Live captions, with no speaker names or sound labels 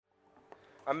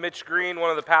I'm Mitch Green, one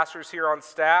of the pastors here on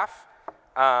staff.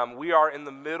 We are in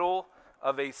the middle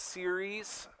of a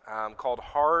series called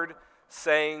Hard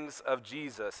Sayings of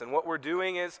Jesus. And what we're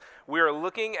doing is we are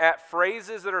looking at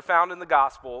phrases that are found in the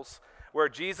Gospels where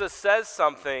Jesus says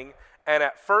something, and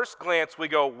at first glance we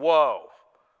go, whoa,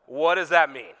 what does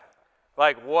that mean?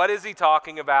 Like, what is he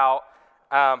talking about?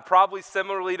 Probably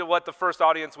similarly to what the first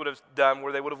audience would have done,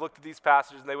 where they would have looked at these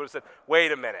passages and they would have said,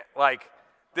 wait a minute, like,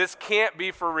 this can't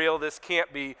be for real. This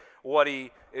can't be what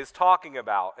he is talking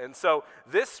about. And so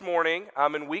this morning,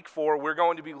 in week 4, we're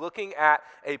going to be looking at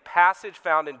a passage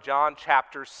found in John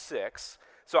chapter 6.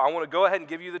 So I want to go ahead and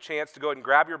give you the chance to go ahead and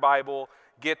grab your Bible,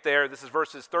 get there. This is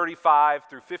verses 35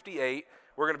 through 58.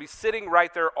 We're going to be sitting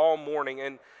right there all morning.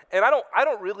 And I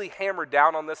don't really hammer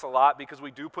down on this a lot because we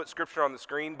do put scripture on the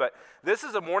screen, but this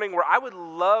is a morning where I would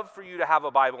love for you to have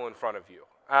a Bible in front of you.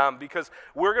 Because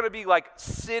we're going to be like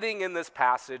sitting in this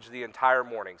passage the entire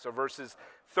morning. So verses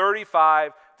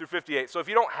 35 through 58. So if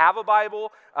you don't have a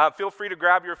Bible, feel free to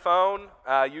grab your phone,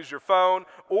 use your phone,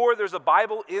 or there's a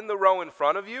Bible in the row in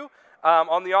front of you.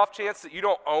 On the off chance that you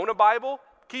don't own a Bible,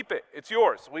 keep it. It's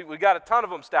yours. We got a ton of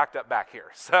them stacked up back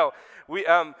here. So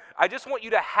I just want you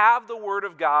to have the Word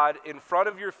of God in front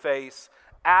of your face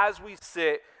as we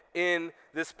sit in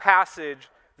this passage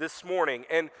this morning.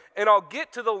 And I'll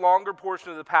get to the longer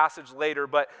portion of the passage later,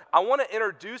 but I want to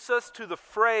introduce us to the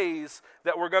phrase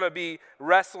that we're going to be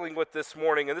wrestling with this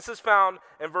morning. And this is found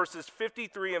in verses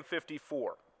 53 and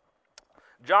 54.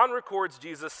 John records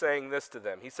Jesus saying this to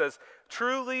them. He says,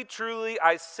 "Truly, truly,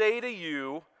 I say to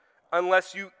you,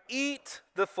 unless you eat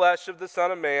the flesh of the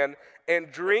Son of Man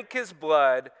and drink his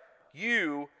blood,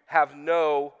 you have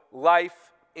no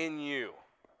life in you."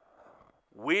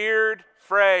 Weird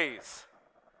phrase.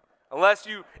 Unless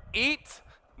you eat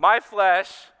my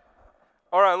flesh,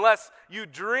 or unless you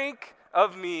drink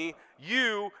of me,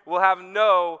 you will have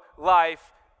no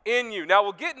life in you. Now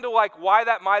we'll get into like why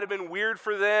that might have been weird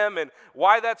for them and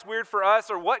why that's weird for us,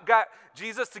 or what got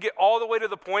Jesus to get all the way to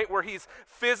the point where he's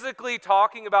physically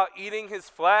talking about eating his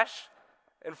flesh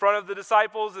in front of the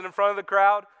disciples and in front of the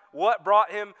crowd. What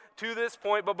brought him to this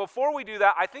point? But before we do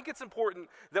that, I think it's important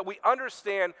that we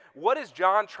understand what is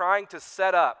John trying to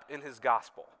set up in his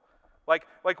gospel. Like,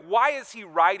 why is he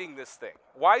writing this thing?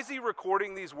 Why is he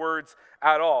recording these words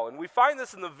at all? And we find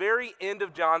this in the very end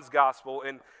of John's gospel.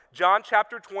 In John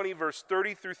chapter 20, verse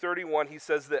 30 through 31, he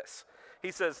says this.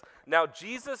 He says, "Now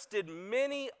Jesus did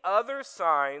many other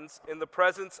signs in the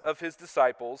presence of his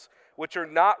disciples, which are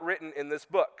not written in this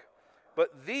book.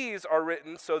 But these are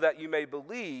written so that you may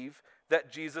believe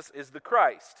that Jesus is the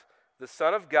Christ, the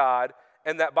Son of God,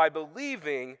 and that by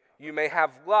believing you may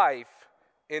have life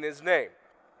in his name."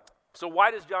 So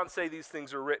why does John say these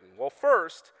things are written? Well,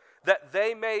 first, that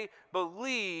they may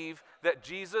believe that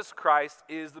Jesus Christ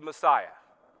is the Messiah.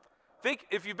 Think,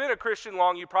 if you've been a Christian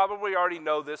long, you probably already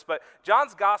know this, but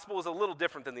John's gospel is a little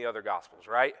different than the other gospels,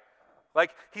 right?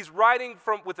 Like, he's writing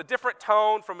with a different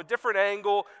tone, from a different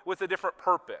angle, with a different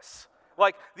purpose.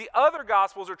 Like, the other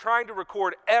gospels are trying to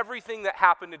record everything that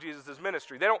happened to Jesus'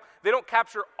 ministry. They don't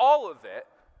capture all of it,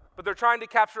 but they're trying to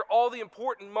capture all the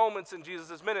important moments in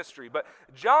Jesus' ministry. But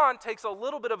John takes a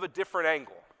little bit of a different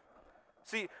angle.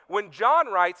 See, when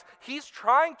John writes, he's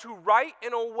trying to write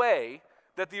in a way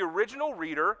that the original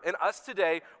reader and us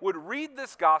today would read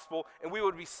this gospel and we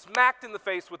would be smacked in the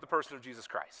face with the person of Jesus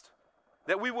Christ.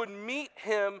 That we would meet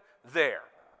him there.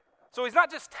 So he's not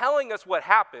just telling us what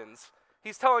happens,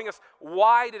 he's telling us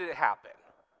why did it happen.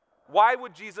 Why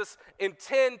would Jesus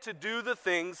intend to do the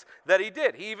things that he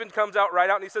did? He even comes out right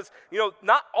out and he says,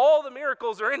 not all the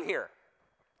miracles are in here,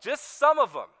 just some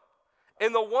of them.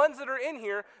 And the ones that are in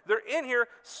here, they're in here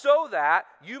so that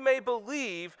you may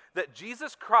believe that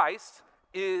Jesus Christ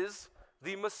is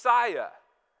the Messiah,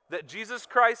 that Jesus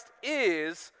Christ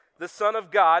is the Son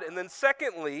of God. And then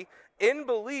secondly, in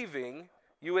believing,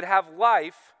 you would have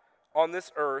life on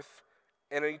this earth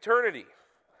in eternity.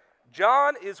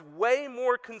 John is way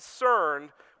more concerned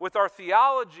with our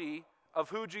theology of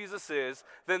who Jesus is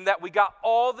than that we got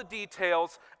all the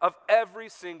details of every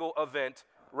single event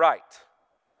right.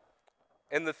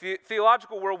 In the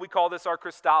theological world, we call this our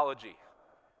Christology.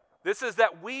 This is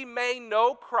that we may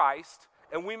know Christ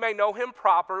and we may know him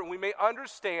proper and we may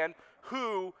understand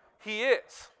who he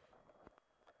is.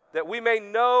 That we may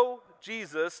know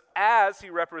Jesus as he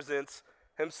represents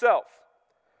himself.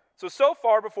 So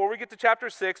far, before we get to chapter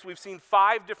 6, we've seen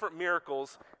 5 different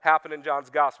miracles happen in John's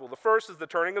gospel. The first is the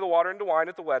turning of the water into wine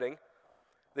at the wedding,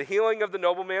 the healing of the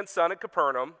nobleman's son at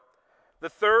Capernaum, the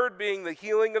third being the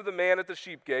healing of the man at the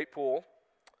sheep gate pool.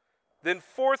 Then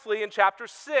fourthly, in chapter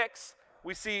 6,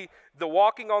 we see the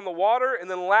walking on the water, and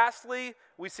then lastly,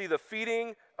 we see the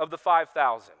feeding of the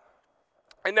 5,000.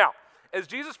 And now, as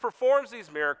Jesus performs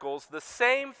these miracles, the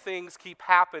same things keep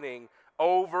happening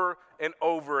over and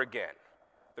over again.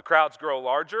 The crowds grow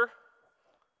larger.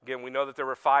 Again, we know that there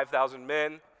were 5,000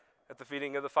 men at the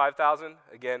feeding of the 5,000.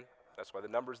 Again, that's why the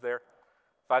number's there.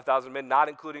 5,000 men, not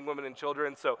including women and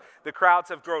children. So the crowds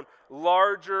have grown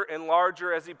larger and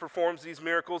larger as he performs these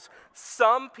miracles.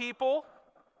 Some people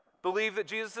believe that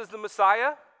Jesus is the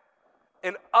Messiah,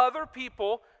 and other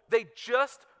people, they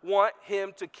just want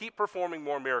him to keep performing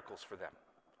more miracles for them.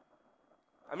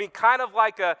 I mean, kind of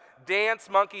like a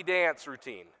monkey dance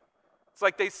routine. It's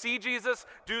like they see Jesus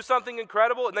do something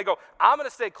incredible, and they go, I'm going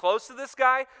to stay close to this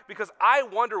guy because I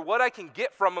wonder what I can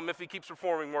get from him if he keeps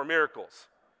performing more miracles.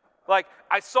 Like,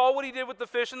 I saw what he did with the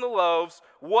fish and the loaves.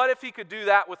 What if he could do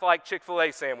that with, like,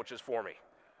 Chick-fil-A sandwiches for me?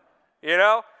 You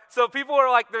know? So people are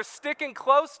like, they're sticking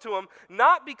close to him,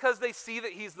 not because they see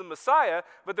that he's the Messiah,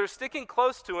 but they're sticking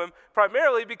close to him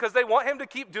primarily because they want him to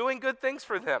keep doing good things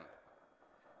for them.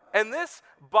 And this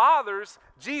bothers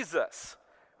Jesus,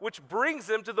 which brings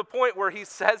him to the point where he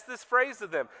says this phrase to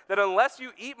them, that unless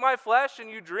you eat my flesh and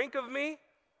you drink of me,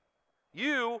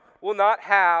 you will not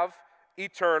have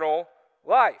eternal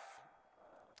life.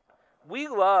 We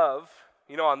love,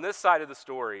 on this side of the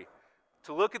story,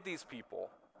 to look at these people,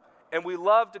 and we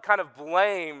love to kind of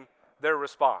blame their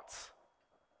response.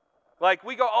 Like,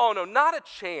 we go, oh no, not a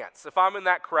chance if I'm in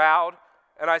that crowd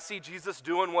and I see Jesus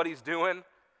doing what he's doing,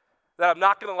 that I'm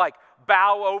not going to like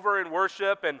bow over and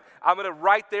worship, and I'm going to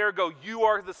right there go, you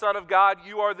are the Son of God,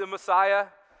 you are the Messiah.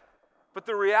 But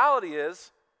the reality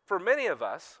is, for many of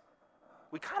us,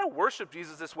 we kind of worship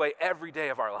Jesus this way every day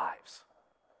of our lives.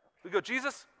 We go,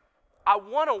 Jesus, I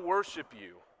want to worship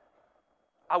you.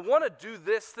 I want to do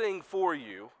this thing for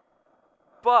you,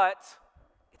 but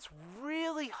it's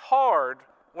really hard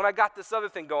when I got this other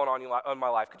thing going on in my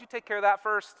life. Could you take care of that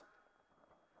first?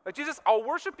 Like, Jesus, I'll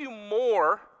worship you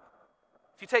more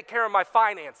if you take care of my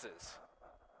finances.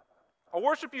 I'll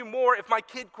worship you more if my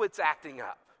kid quits acting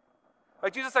up.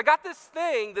 Like, Jesus, I got this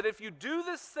thing that if you do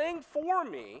this thing for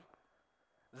me,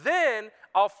 then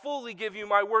I'll fully give you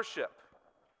my worship.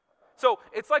 So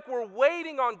it's like we're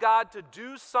waiting on God to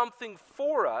do something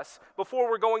for us before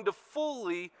we're going to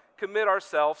fully commit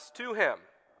ourselves to him.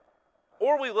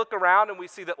 Or we look around and we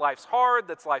see that life's hard,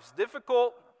 that life's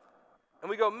difficult,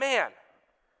 and we go, man,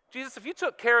 Jesus, if you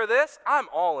took care of this, I'm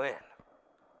all in.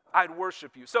 I'd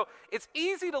worship you. So it's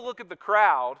easy to look at the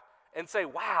crowd and say,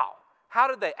 wow, how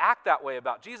did they act that way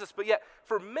about Jesus? But yet,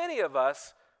 for many of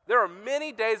us, there are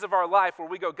many days of our life where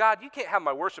we go, God, you can't have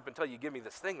my worship until you give me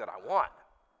this thing that I want.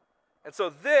 And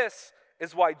so this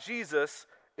is why Jesus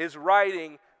is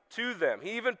writing to them.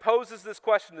 He even poses this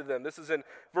question to them. This is in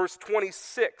verse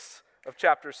 26 of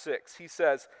chapter 6. He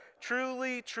says,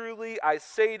 truly, truly, I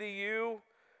say to you,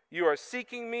 you are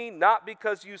seeking me not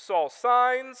because you saw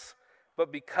signs,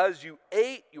 but because you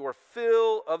ate your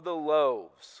fill of the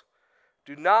loaves.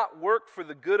 Do not work for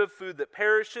the good of food that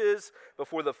perishes, but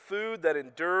for the food that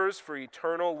endures for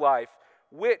eternal life,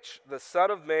 which the Son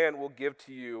of Man will give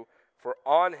to you, for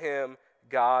on him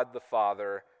God the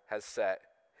Father has set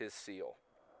his seal.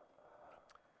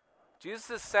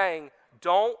 Jesus is saying,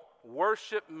 don't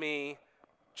worship me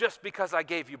just because I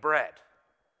gave you bread.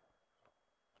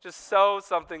 Just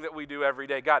something that we do every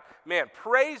day. God, man,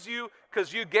 praise you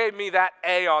because you gave me that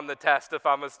A on the test if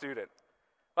I'm a student.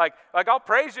 Like I'll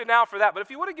praise you now for that, but if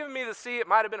you would have given me the C, it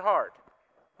might have been hard.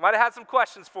 Might have had some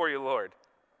questions for you, Lord.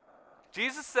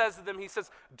 Jesus says to them, he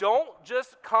says, don't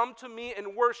just come to me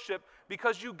and worship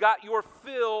because you got your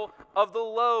fill of the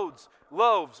loaves.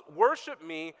 Worship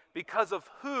me because of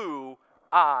who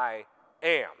I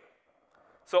am.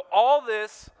 So all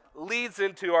this leads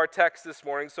into our text this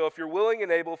morning. So if you're willing and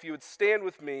able, if you would stand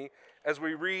with me as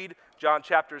we read John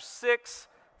chapter 6,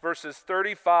 verses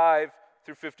 35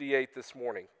 through 58 this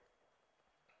morning.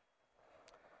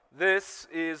 This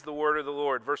is the word of the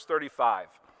Lord. Verse 35.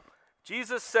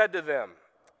 Jesus said to them,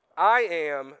 I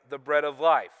am the bread of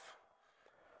life.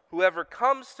 Whoever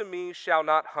comes to me shall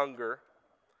not hunger,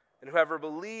 and whoever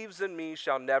believes in me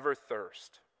shall never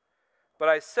thirst. But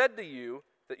I said to you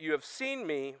that you have seen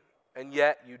me, and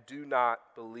yet you do not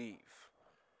believe.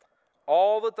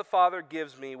 All that the Father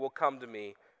gives me will come to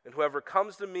me, and whoever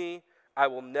comes to me I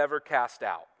will never cast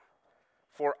out.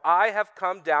 For I have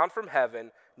come down from heaven,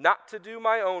 not to do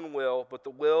my own will, but the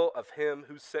will of him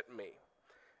who sent me.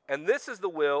 And this is the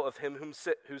will of him who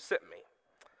sent me,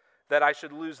 that I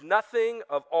should lose nothing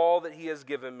of all that he has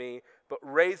given me, but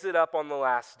raise it up on the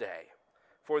last day.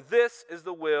 For this is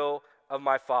the will of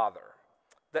my Father,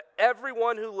 that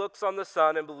everyone who looks on the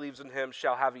Son and believes in him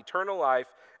shall have eternal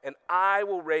life, and I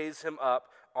will raise him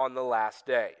up on the last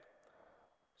day."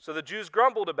 So the Jews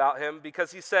grumbled about him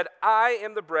because he said, "I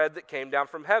am the bread that came down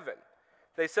from heaven."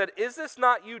 They said, "Is this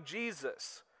not you,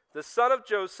 Jesus, the son of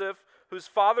Joseph, whose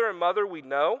father and mother we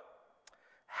know?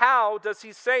 How does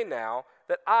he say now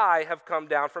that I have come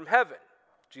down from heaven?"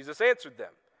 Jesus answered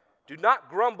them, "Do not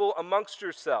grumble amongst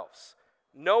yourselves.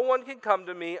 No one can come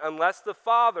to me unless the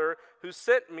Father who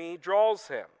sent me draws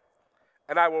him,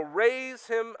 and I will raise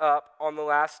him up on the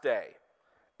last day.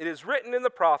 It is written in the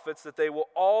prophets that they will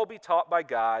all be taught by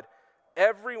God.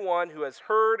 Everyone who has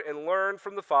heard and learned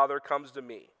from the Father comes to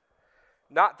me.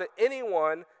 Not that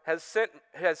anyone has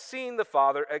seen the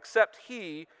Father except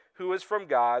he who is from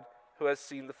God, who has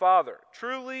seen the Father.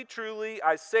 Truly, truly,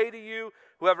 I say to you,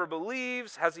 whoever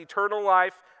believes has eternal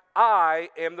life. I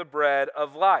am the bread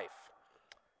of life.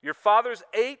 Your fathers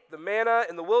ate the manna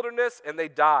in the wilderness, and they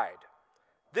died.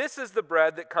 This is the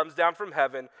bread that comes down from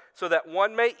heaven, so that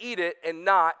one may eat it and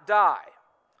not die.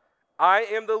 I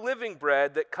am the living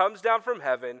bread that comes down from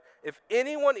heaven. If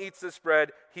anyone eats this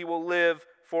bread, he will live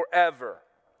forever.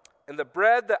 And the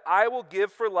bread that I will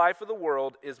give for life of the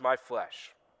world is my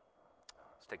flesh."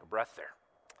 Let's take a breath there.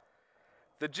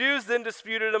 The Jews then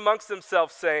disputed amongst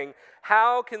themselves, saying,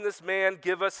 "How can this man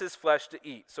give us his flesh to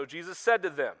eat?" So Jesus said to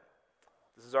them,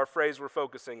 this is our phrase we're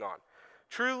focusing on,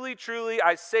 "Truly, truly,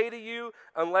 I say to you,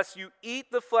 unless you eat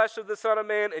the flesh of the Son of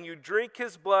Man and you drink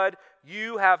his blood,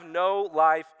 you have no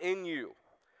life in you.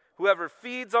 Whoever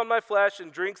feeds on my flesh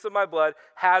and drinks of my blood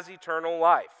has eternal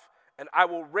life, and I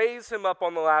will raise him up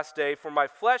on the last day, for my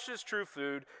flesh is true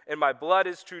food, and my blood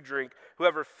is true drink.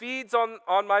 Whoever feeds on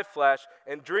my flesh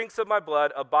and drinks of my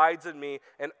blood abides in me,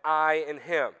 and I in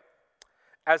him.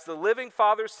 As the living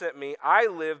Father sent me, I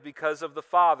live because of the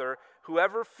Father.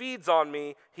 Whoever feeds on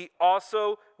me, he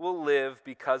also will live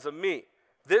because of me.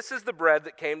 This is the bread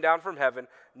that came down from heaven,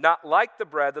 not like the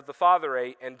bread that the Father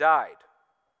ate and died.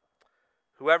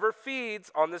 Whoever feeds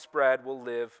on this bread will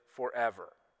live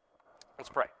forever." Let's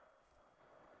pray.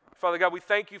 Father God, we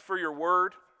thank you for your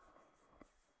word.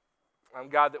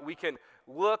 God, that we can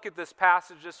look at this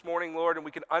passage this morning, Lord, and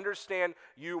we can understand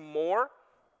you more,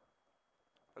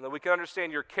 and that we can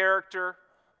understand your character,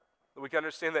 that we can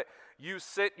understand that you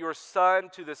sent your Son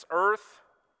to this earth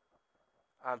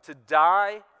to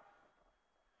die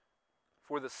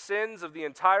for the sins of the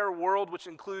entire world, which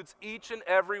includes each and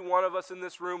every one of us in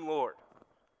this room, Lord.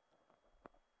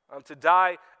 To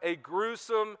die a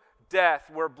gruesome death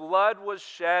where blood was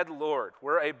shed, Lord,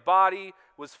 where a body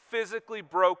was physically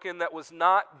broken that was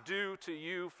not due to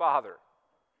you, Father.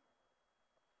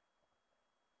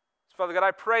 So, Father God,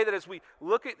 I pray that as we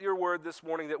look at your word this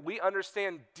morning, that we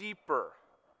understand deeper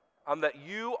that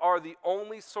you are the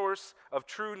only source of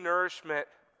true nourishment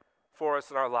for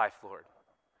us in our life, Lord.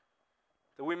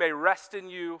 That we may rest in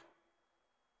you,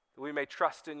 that we may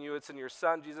trust in you. It's in your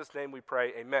Son, Jesus' name we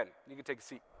pray, amen. You can take a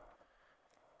seat.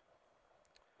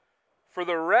 For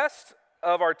the rest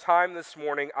of our time this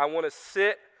morning, I want to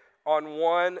sit on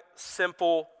one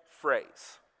simple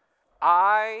phrase.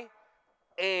 I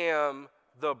am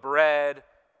the bread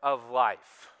of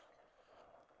life.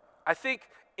 I think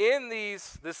in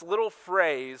this little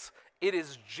phrase, it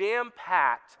is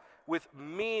jam-packed with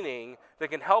meaning that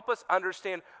can help us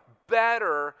understand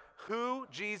better who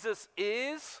Jesus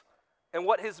is and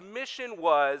what his mission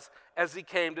was as he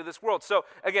came to this world. So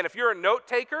again, if you're a note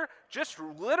taker, just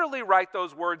literally write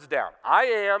those words down. I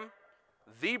am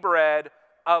the bread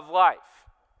of life.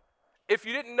 If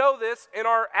you didn't know this, in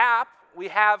our app, we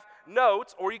have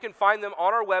notes, or you can find them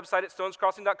on our website at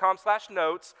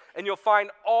stonescrossing.com/notes, and you'll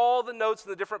find all the notes in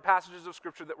the different passages of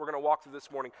Scripture that we're going to walk through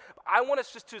this morning. I want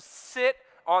us just to sit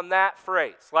on that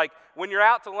phrase. Like when you're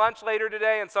out to lunch later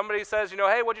today and somebody says,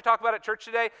 hey, what'd you talk about at church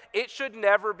today? It should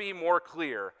never be more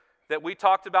clear that we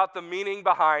talked about the meaning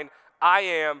behind I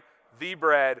am the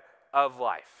bread of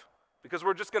life. Because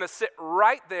we're just going to sit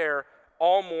right there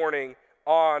all morning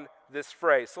on this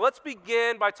phrase. So let's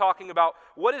begin by talking about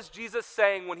what is Jesus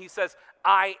saying when he says,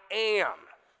 I am.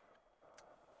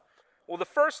 Well, the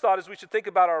first thought is we should think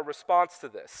about our response to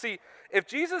this. See, if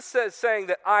Jesus is saying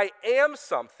that I am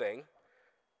something,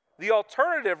 the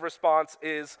alternative response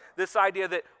is this idea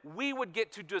that we would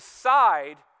get to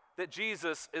decide that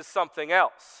Jesus is something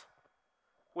else,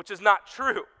 which is not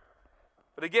true.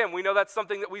 But again, we know that's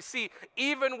something that we see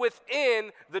even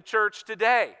within the church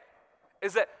today,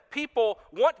 is that people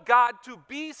want God to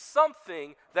be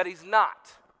something that he's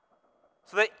not.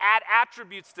 So they add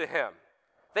attributes to him.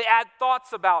 They add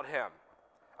thoughts about him.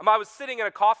 I was sitting in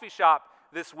a coffee shop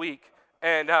this week,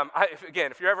 And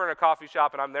again, if you're ever in a coffee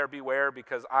shop and I'm there, beware,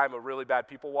 because I'm a really bad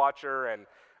people watcher and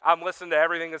I'm listening to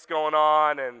everything that's going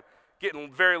on and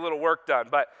getting very little work done.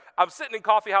 But I'm sitting in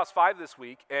Coffee House 5 this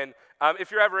week, and if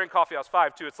you're ever in Coffee House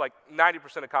 5 too, it's like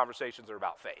 90% of conversations are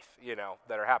about faith,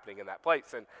 that are happening in that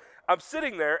place. And I'm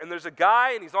sitting there, and there's a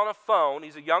guy, and he's on a phone.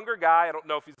 He's a younger guy. I don't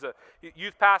know if he's a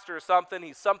youth pastor or something.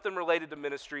 He's something related to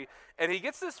ministry. And he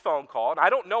gets this phone call, and I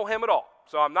don't know him at all.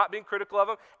 So I'm not being critical of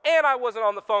him, and I wasn't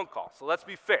on the phone call. So let's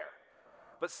be fair.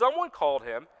 But someone called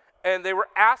him, and they were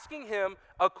asking him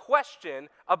a question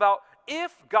about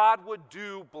if God would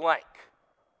do blank.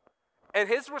 And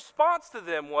his response to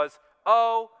them was,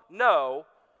 oh, no,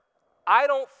 I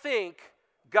don't think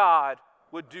God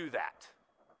would do that.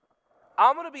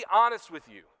 I'm going to be honest with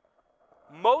you.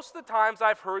 Most of the times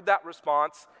I've heard that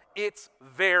response, it's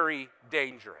very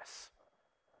dangerous.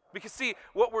 Because see,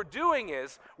 what we're doing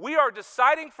is we are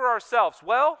deciding for ourselves,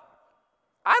 well,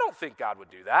 I don't think God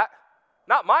would do that.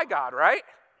 Not my God, right?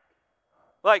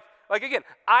 Like again,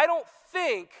 I don't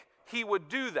think he would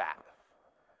do that.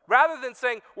 Rather than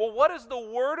saying, well, what does the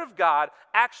Word of God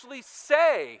actually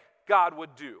say God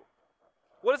would do?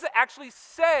 What does it actually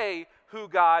say who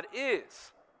God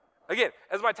is? Again,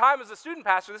 as my time as a student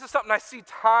pastor, this is something I see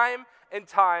time and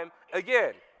time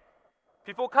again.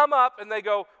 People come up and they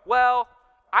go, well,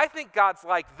 I think God's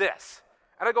like this.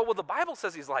 And I go, well, the Bible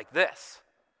says he's like this.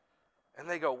 And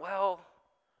they go, well,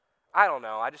 I don't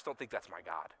know. I just don't think that's my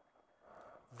God.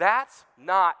 That's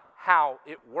not how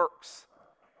it works.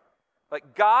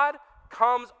 Like, God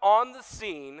comes on the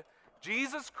scene.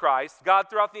 Jesus Christ, God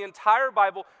throughout the entire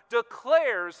Bible,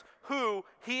 declares who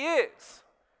he is.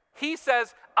 He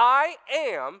says, I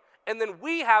am, and then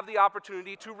we have the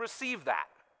opportunity to receive that.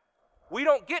 We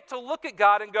don't get to look at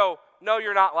God and go, no,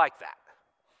 you're not like that.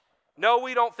 No,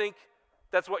 we don't think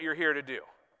that's what you're here to do.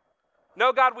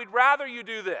 No, God, we'd rather you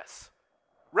do this.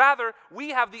 Rather, we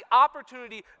have the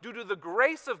opportunity, due to the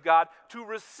grace of God, to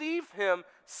receive him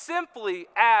simply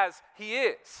as he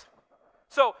is.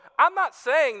 So I'm not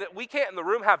saying that we can't in the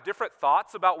room have different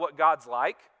thoughts about what God's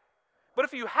like. But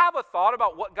if you have a thought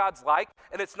about what God's like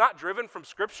and it's not driven from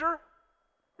Scripture,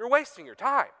 you're wasting your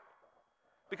time.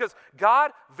 Because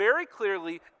God very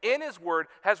clearly in his word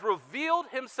has revealed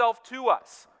himself to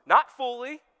us. Not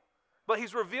fully, but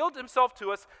he's revealed himself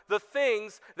to us, the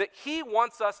things that he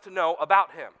wants us to know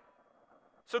about him.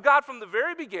 So God from the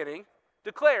very beginning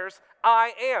declares,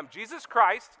 I am. Jesus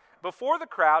Christ, before the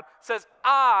crowd, says,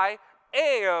 I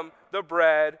am the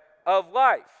bread of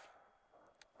life.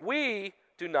 We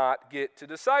do not get to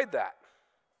decide that.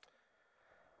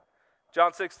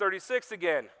 John 6:36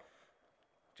 again.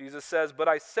 Jesus says, but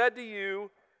I said to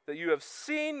you that you have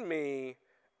seen me,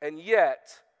 and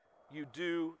yet you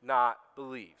do not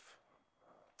believe.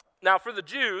 Now, for the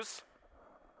Jews,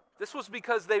 this was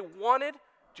because they wanted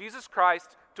Jesus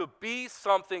Christ to be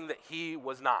something that he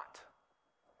was not.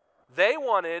 They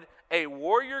wanted a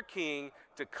warrior king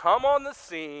to come on the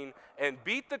scene and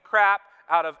beat the crap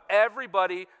out of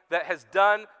everybody that has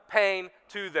done pain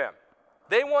to them.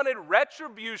 They wanted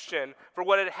retribution for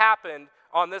what had happened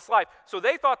on this life. So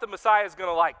they thought the Messiah is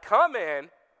going to come in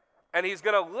and he's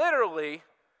going to literally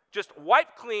just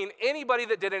wipe clean anybody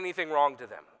that did anything wrong to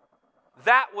them.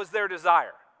 That was their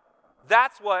desire.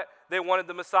 That's what they wanted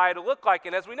the Messiah to look like.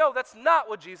 And as we know, that's not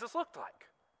what Jesus looked like.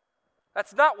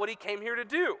 That's not what he came here to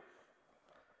do.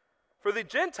 For the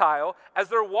Gentile, as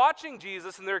they're watching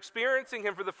Jesus and they're experiencing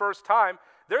him for the first time,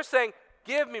 they're saying,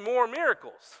 give me more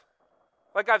miracles.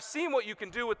 Like, I've seen what you can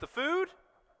do with the food.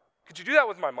 Could you do that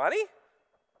with my money?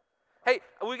 Hey,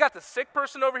 we got the sick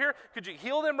person over here. Could you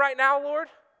heal them right now, Lord?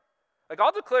 Like,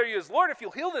 I'll declare you as Lord if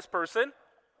you'll heal this person.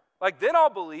 Like, then I'll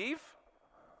believe.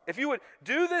 If you would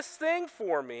do this thing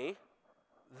for me,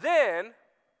 then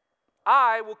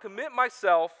I will commit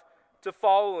myself to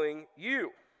following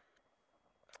you.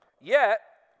 Yet,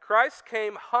 Christ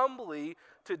came humbly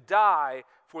to die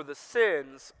for the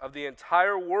sins of the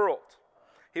entire world.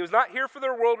 He was not here for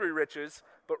their worldly riches,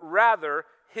 but rather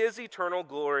his eternal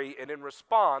glory, and in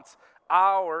response,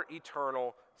 our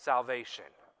eternal salvation.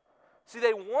 See,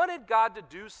 they wanted God to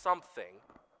do something.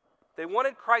 They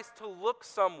wanted Christ to look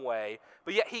some way,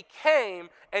 but yet he came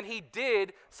and he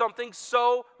did something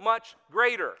so much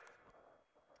greater.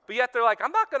 But yet they're like,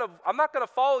 I'm not gonna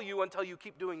follow you until you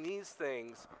keep doing these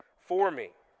things for me.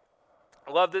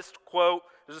 I love this quote.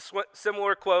 There's a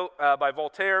similar quote by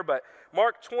Voltaire, but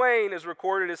Mark Twain is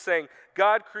recorded as saying,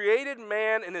 God created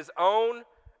man in his own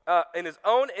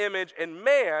image, and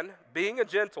man, being a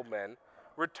gentleman,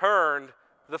 returned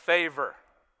the favor.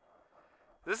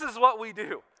 This is what we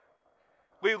do.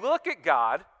 We look at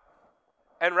God,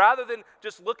 And rather than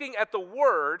just looking at the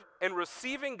Word and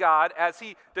receiving God as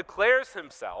He declares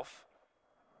Himself,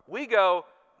 we go,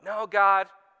 no, God,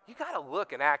 you got to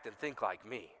look and act and think like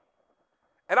me.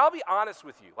 And I'll be honest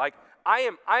with you, like I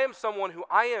am someone who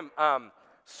I am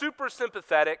super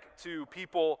sympathetic to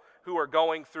people who are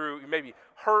going through maybe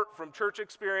hurt from church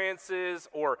experiences,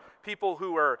 or people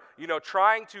who are,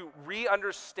 trying to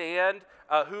re-understand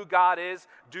who God is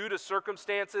due to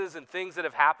circumstances and things that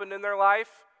have happened in their life.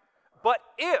 But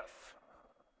if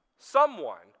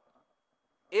someone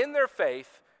in their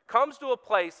faith comes to a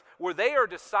place where they are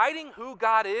deciding who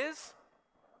God is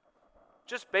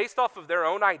just based off of their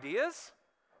own ideas,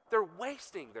 they're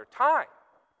wasting their time.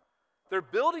 They're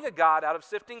building a God out of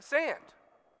sifting sand.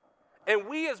 And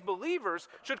we as believers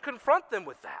should confront them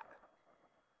with that.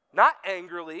 Not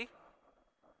angrily,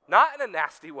 not in a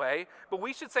nasty way, but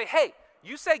we should say, hey,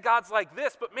 you say God's like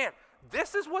this, but man,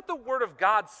 this is what the Word of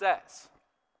God says.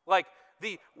 Like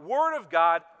the Word of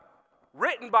God,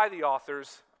 written by the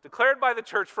authors, declared by the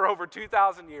church for over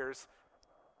 2,000 years,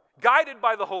 guided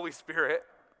by the Holy Spirit.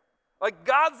 Like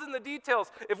God's in the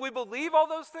details. If we believe all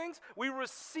those things, we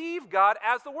receive God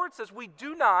as the Word says. We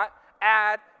do not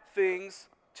add things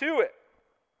to it.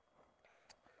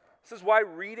 This is why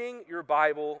reading your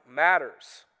Bible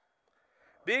matters.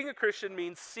 Being a Christian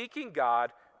means seeking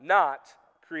God, not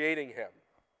creating Him.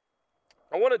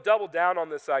 I want to double down on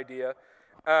this idea,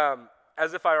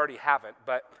 as if I already haven't,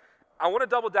 but I want to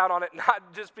double down on it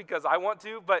not just because I want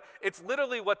to, but it's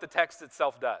literally what the text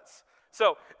itself does.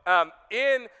 So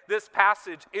in this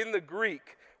passage, in the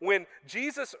Greek, when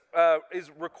Jesus is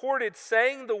recorded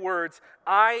saying the words,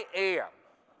 I am,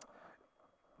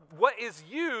 what is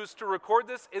used to record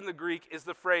this in the Greek is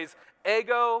the phrase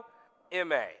ego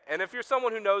eimi. And if you're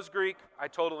someone who knows Greek, I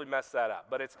totally messed that up,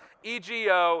 but it's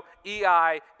ego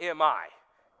eimi.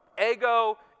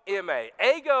 Ego eimi.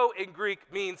 Ego in Greek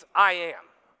means I am.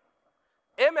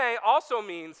 Eimi also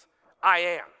means I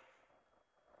am.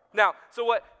 Now, so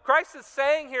what Christ is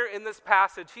saying here in this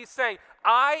passage, he's saying,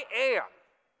 I am.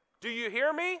 Do you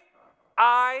hear me?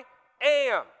 I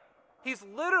am. He's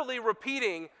literally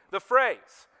repeating the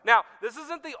phrase. Now, this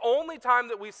isn't the only time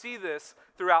that we see this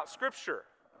throughout Scripture.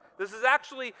 This is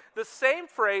actually the same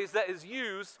phrase that is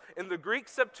used in the Greek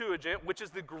Septuagint, which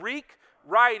is the Greek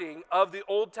writing of the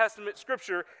Old Testament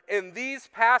Scripture, in these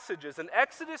passages. In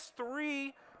Exodus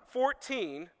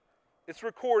 3:14, it's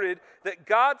recorded that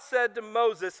God said to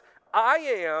Moses, I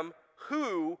am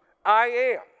who I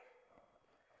am.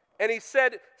 And he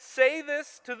said, say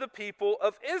this to the people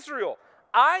of Israel,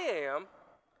 I am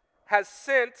has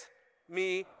sent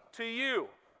me to you.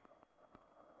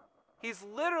 He's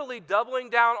literally doubling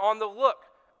down on the look.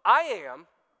 I am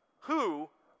who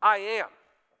I am.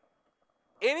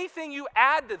 Anything you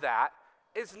add to that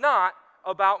is not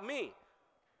about me.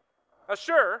 Now,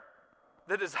 sure,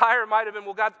 the desire might have been,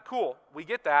 well, God, cool, we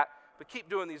get that, but keep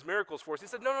doing these miracles for us. He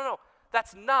said, no,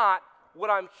 that's not what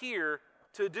I'm here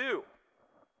to do.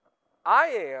 I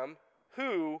am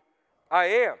who I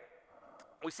am.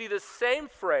 We see this same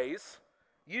phrase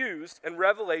used in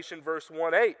Revelation verse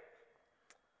 1:8,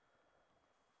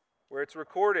 where it's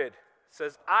recorded. It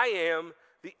says, I am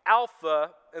the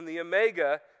Alpha and the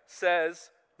Omega,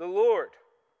 says the Lord,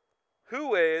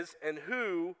 who is and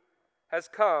who has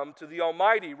come to the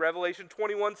Almighty. Revelation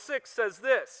 21:6 says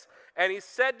this, and he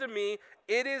said to me,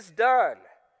 it is done.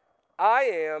 I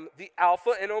am the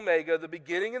Alpha and Omega, the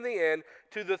beginning and the end.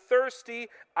 To the thirsty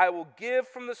I will give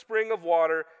from the spring of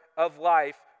water of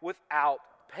life without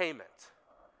payment.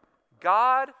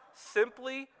 God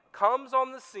simply comes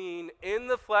on the scene in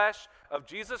the flesh of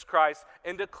Jesus Christ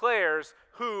and declares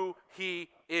who He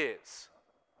is.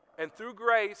 And through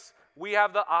grace, we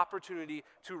have the opportunity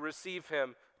to receive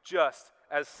Him just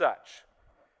as such.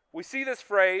 We see this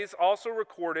phrase also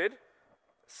recorded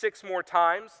 6 more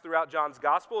times throughout John's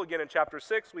Gospel. Again, in chapter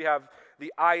 6, we have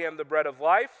the I am the bread of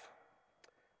life.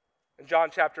 In John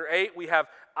chapter 8, we have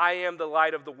I am the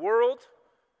light of the world.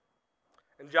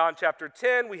 In John chapter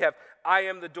 10, we have I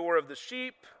am the door of the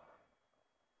sheep.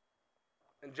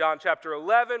 In John chapter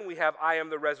 11, we have I am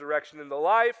the resurrection and the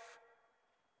life.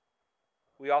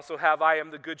 We also have I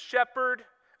am the good shepherd.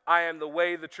 I am the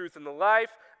way, the truth, and the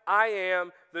life. I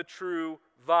am the true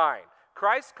vine.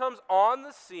 Christ comes on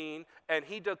the scene and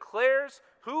He declares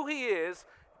who He is,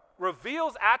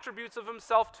 reveals attributes of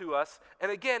Himself to us,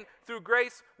 and again, through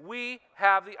grace, we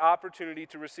have the opportunity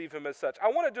to receive Him as such. I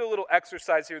want to do a little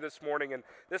exercise here this morning, and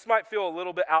this might feel a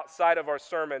little bit outside of our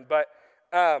sermon, but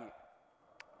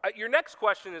your next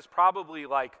question is probably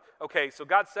like, okay, so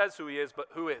God says who He is, but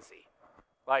who is He?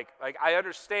 Like I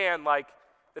understand,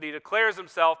 that He declares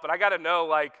Himself, but I got to know,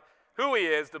 who he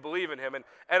is to believe in him.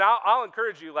 And I'll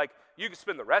encourage you, like, you can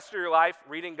spend the rest of your life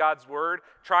reading God's word,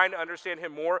 trying to understand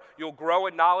him more. You'll grow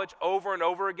in knowledge over and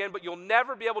over again, but you'll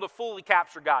never be able to fully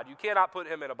capture God. You cannot put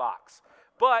him in a box.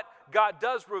 But God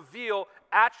does reveal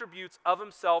attributes of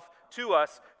himself to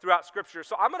us throughout Scripture.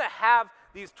 So I'm going to have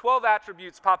these 12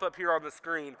 attributes pop up here on the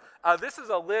screen. This is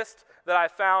a list that I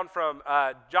found from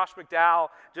Josh McDowell,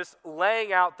 just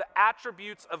laying out the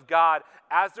attributes of God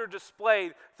as they're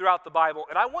displayed throughout the Bible.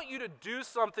 And I want you to do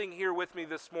something here with me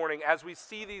this morning as we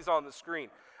see these on the screen.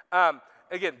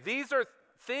 Again, these are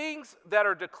things that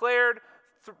are declared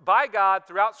by God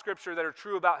throughout Scripture that are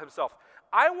true about himself.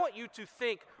 I want you to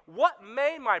think, what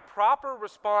may my proper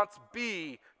response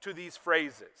be to these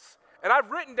phrases? And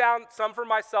I've written down some for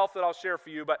myself that I'll share for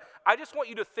you, but I just want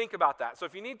you to think about that. So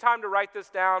if you need time to write this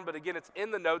down, but again, it's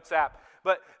in the Notes app.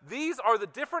 But these are the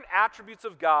different attributes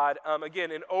of God,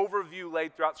 again, an overview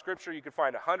laid throughout Scripture. You can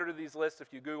find 100 of these lists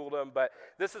if you Googled them, but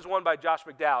this is one by Josh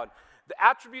McDowell. The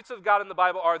attributes of God in the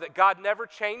Bible are that God never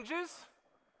changes,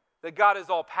 that God is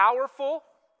all-powerful,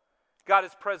 God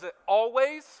is present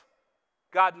always,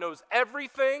 God knows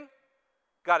everything,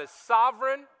 God is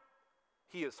sovereign,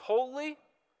 he is holy,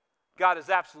 God is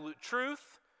absolute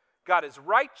truth, God is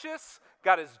righteous,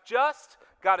 God is just,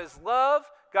 God is love,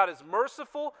 God is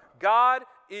merciful, God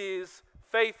is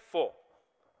faithful.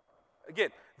 Again,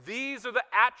 these are the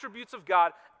attributes of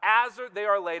God as they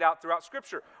are laid out throughout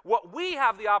Scripture. What we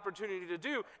have the opportunity to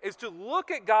do is to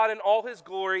look at God in all his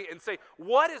glory and say,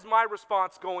 what is my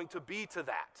response going to be to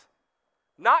that?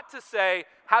 Not to say,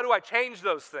 how do I change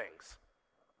those things?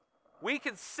 We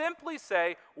can simply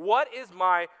say, what is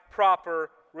my proper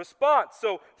response?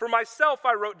 So for myself,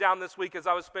 I wrote down this week as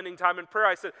I was spending time in prayer,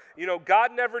 I said,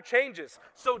 God never changes.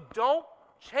 So don't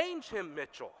change him,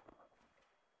 Mitchell.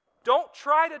 Don't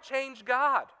try to change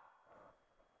God.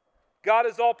 God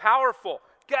is all powerful.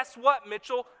 Guess what,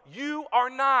 Mitchell? You are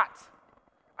not.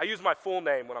 I use my full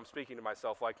name when I'm speaking to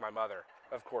myself, like my mother,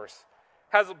 of course.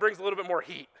 Brings a little bit more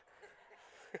heat.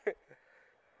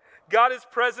 God is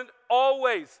present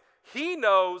always. He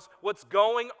knows what's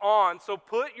going on, so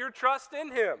put your trust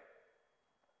in him.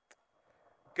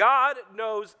 God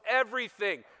knows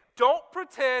everything. Don't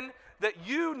pretend that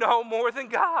you know more than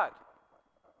God.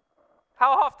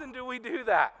 How often do we do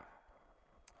that?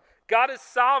 God is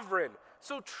sovereign,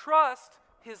 so trust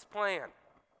his plan.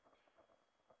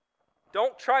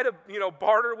 Don't try to,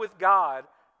 barter with God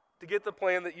to get the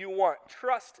plan that you want.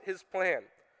 Trust his plan.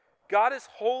 God is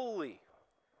holy,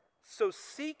 so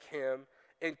seek him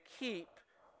and keep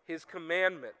his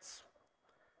commandments.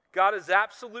 God is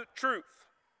absolute truth.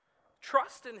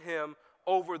 Trust in him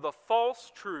over the false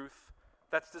truth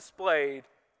that's displayed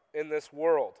in this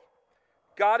world.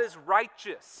 God is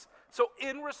righteous, so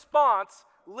in response,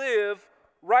 live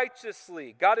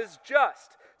righteously. God is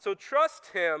just, so trust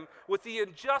him with the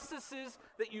injustices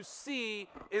that you see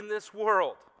in this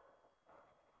world.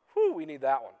 Whew, we need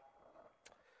that one.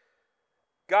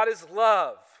 God is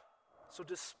love, so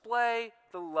display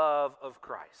the love of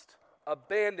Christ.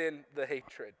 Abandon the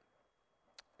hatred.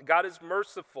 God is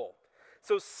merciful,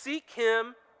 so seek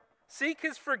him, seek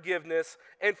his forgiveness,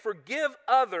 and forgive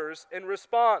others in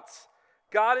response.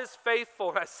 God is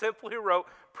faithful, and I simply wrote,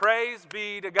 praise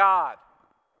be to God,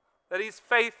 that he's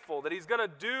faithful, that he's going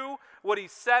to do what he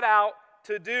set out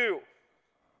to do.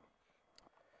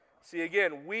 See,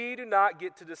 again, we do not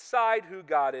get to decide who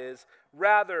God is.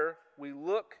 Rather, we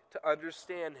look to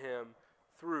understand him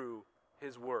through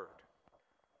his word.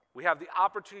 We have the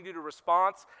opportunity to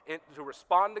respond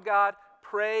to God.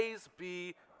 Praise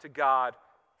be to God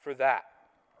for that.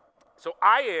 So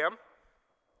I am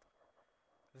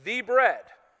the bread.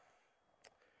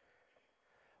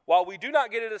 While we do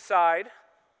not get to decide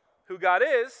who God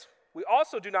is, we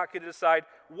also do not get to decide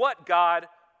what God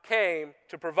came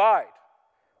to provide.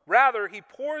 Rather, he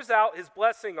pours out his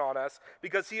blessing on us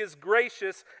because he is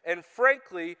gracious, and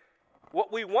frankly,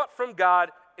 what we want from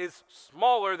God is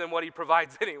smaller than what he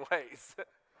provides anyways.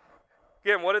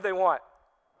 Again, what did they want?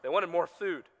 They wanted more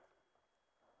food.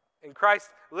 And Christ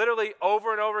literally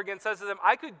over and over again says to them,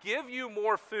 I could give you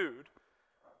more food,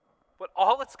 but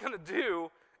all it's going to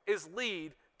do is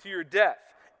lead to your death.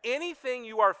 Anything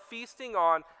you are feasting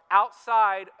on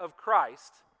outside of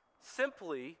Christ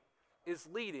simply is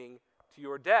leading to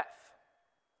your death.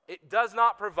 It does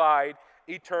not provide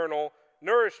eternal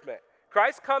nourishment.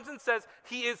 Christ comes and says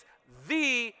he is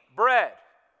the bread,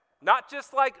 not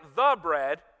just like the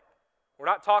bread. We're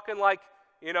not talking like,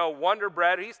 Wonder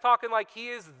Bread. He's talking like he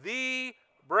is the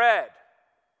bread.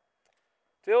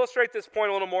 To illustrate this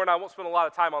point a little more, and I won't spend a lot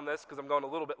of time on this because I'm going a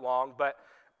little bit long, but,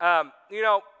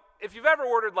 if you've ever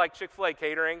ordered like Chick-fil-A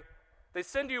catering, they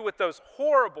send you with those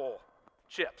horrible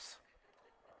chips.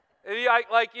 They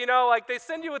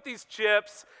send you with these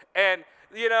chips, and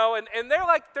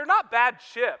they're not bad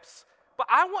chips, but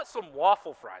I want some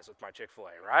waffle fries with my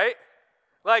Chick-fil-A, right?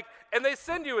 And they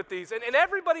send you with these, and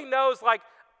everybody knows,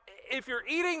 if you're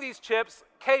eating these chips,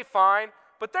 okay, fine,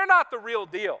 but they're not the real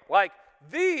deal.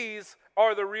 These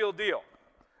are the real deal.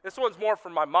 This one's more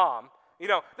from my mom.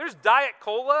 There's Diet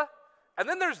Cola, and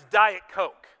then there's Diet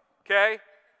Coke, okay?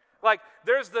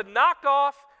 There's the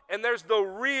knockoff, and there's the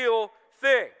real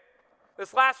thing.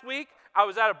 This last week, I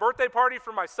was at a birthday party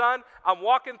for my son. I'm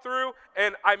walking through,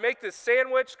 and I make this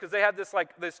sandwich because they had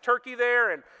this turkey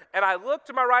there, and I looked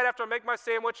to my right after I make my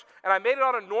sandwich, and I made it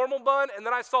on a normal bun, and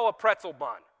then I saw a pretzel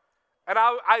bun. And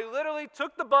I literally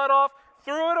took the bun off,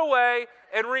 threw it away,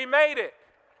 and remade it.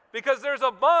 Because there's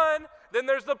a bun, then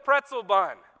there's the pretzel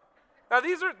bun. Now,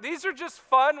 these are just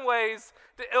fun ways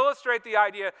to illustrate the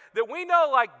idea that we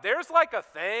know, there's a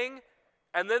thing,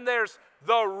 and then there's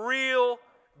the real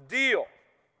deal.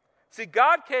 See,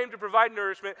 God came to provide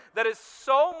nourishment that is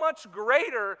so much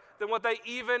greater than what they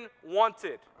even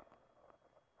wanted.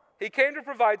 He came to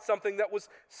provide something that was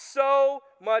so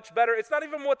much better. It's not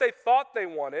even what they thought they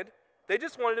wanted. They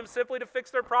just wanted him simply to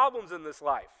fix their problems in this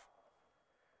life.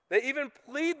 They even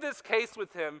plead this case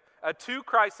with him to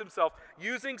Christ himself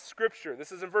using Scripture.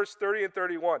 This is in verse 30 and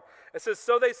 31. It says,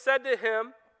 "So they said to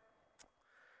him,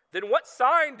 'Then what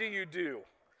sign do you do,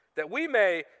 that we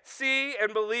may see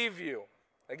and believe you?'"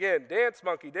 Again, dance,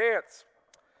 monkey, dance.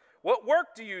 "What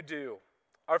work do you do?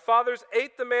 Our fathers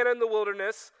ate the manna in the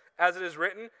wilderness, as it is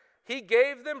written, He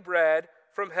gave them bread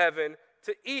from heaven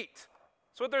to eat."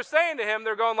 So what they're saying to him,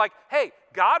 they're going hey,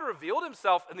 God revealed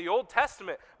himself in the Old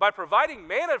Testament by providing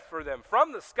manna for them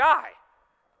from the sky.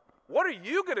 What are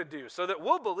you going to do so that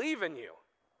we'll believe in you?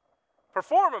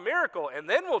 Perform a miracle, and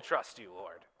then we'll trust you,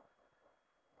 Lord.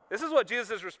 This is what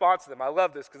Jesus' response to them. I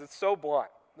love this because it's so blunt.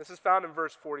 This is found in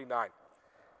verse 49.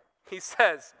 He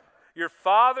says, "Your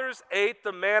fathers ate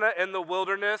the manna in the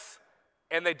wilderness,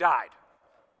 and they died."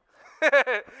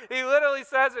 He literally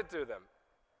says it to them.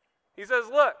 He says,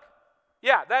 look,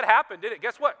 yeah, that happened, did it?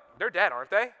 Guess what? They're dead,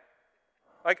 aren't they?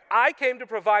 I came to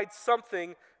provide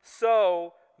something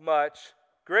so much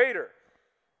greater.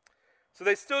 So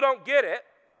they still don't get it,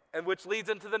 and which leads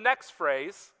into the next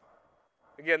phrase.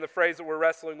 Again, the phrase that we're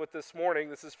wrestling with this morning.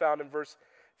 This is found in verse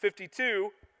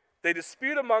 52. "They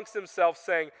dispute amongst themselves,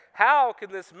 saying, 'How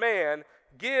can this man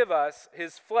give us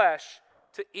his flesh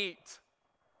to eat?'"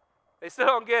 They still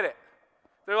don't get it.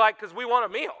 They're "Because we want a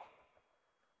meal."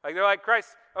 They're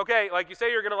 "Christ, okay, you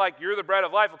say you're going to you're the bread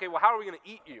of life. Okay, well, how are we going to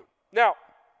eat you?" Now,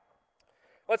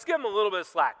 let's give them a little bit of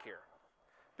slack here.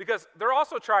 Because they're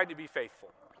also trying to be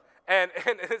faithful. And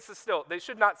this is still, they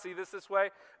should not see this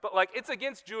way, but it's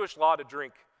against Jewish law to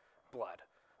drink blood.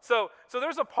 So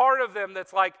there's a part of them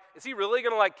that's is he really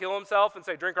going to kill himself and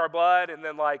say, "Drink our blood," and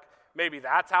then maybe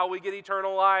that's how we get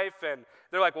eternal life? And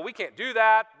they're "Well, we can't do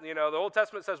that. The Old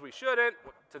Testament says we shouldn't."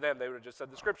 To them, they would have just said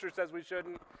the Scripture says we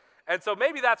shouldn't. And so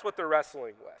maybe that's what they're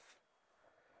wrestling with.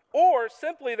 Or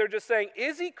simply they're just saying,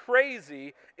 is he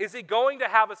crazy? Is he going to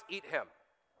have us eat him?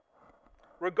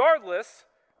 Regardless,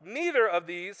 neither of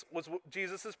these was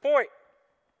Jesus' point.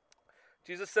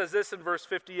 Jesus says this in verse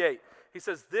 58. He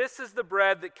says, "This is the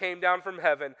bread that came down from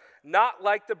heaven, not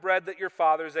like the bread that your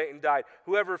fathers ate and died.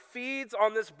 Whoever feeds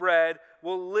on this bread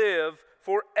will live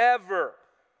forever."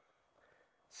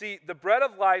 See, the bread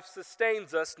of life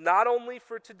sustains us not only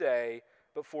for today,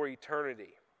 but for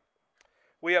eternity.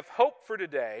 We have hope for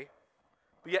today,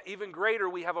 but yet even greater,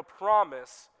 we have a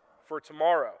promise for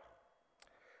tomorrow.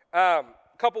 A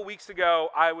couple weeks ago,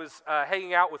 I was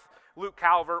hanging out with Luke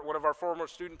Calvert, one of our former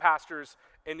student pastors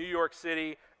in New York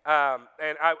City, and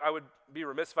I would be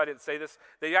remiss if I didn't say this.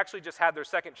 They actually just had their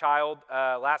second child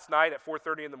last night at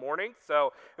 4:30 in the morning,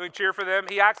 so we cheer for them.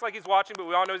 He acts like he's watching, but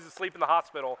we all know he's asleep in the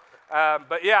hospital.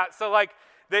 But yeah, so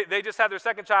they just had their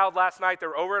second child last night. They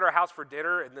were over at our house for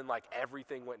dinner, and then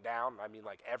everything went down. I mean,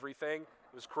 everything.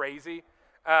 It was crazy.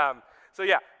 So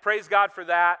yeah, praise God for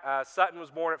that. Sutton was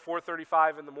born at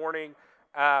 4:35 in the morning.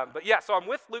 But yeah, so I'm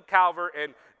with Luke Calvert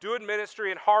and doing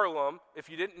ministry in Harlem, if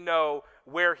you didn't know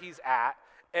where he's at.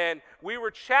 And we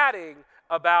were chatting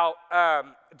about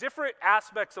different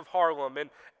aspects of Harlem. And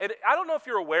I don't know if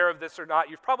you're aware of this or not.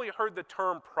 You've probably heard the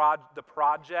term the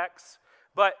projects.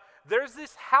 But there's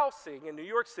this housing in New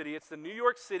York City. It's the New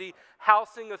York City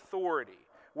Housing Authority,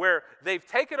 where they've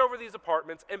taken over these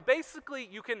apartments, and basically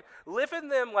you can live in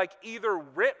them either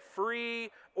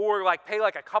rent-free or pay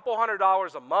a couple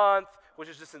 $100s a month, which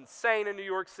is just insane in New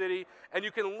York City, and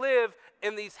you can live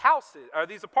in these houses or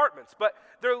these apartments, but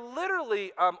they're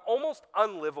literally almost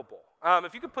unlivable.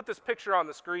 If you could put this picture on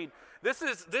the screen, this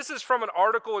is from an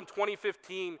article in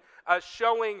 2015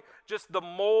 showing just the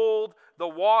mold, the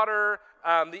water,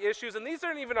 the issues. And these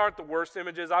aren't the worst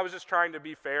images. I was just trying to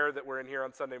be fair that we're in here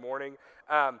on Sunday morning.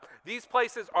 These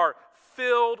places are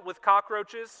filled with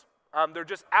cockroaches. They're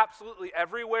just absolutely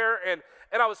everywhere. And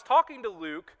I was talking to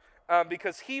Luke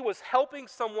because he was helping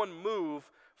someone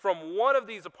move from one of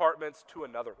these apartments to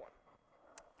another one.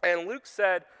 And Luke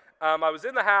said, I was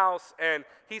in the house, and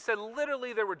he said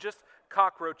literally there were just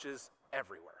cockroaches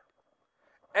everywhere.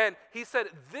 And he said,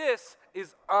 this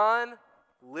is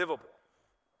unlivable.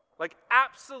 Like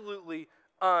absolutely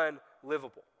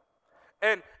unlivable.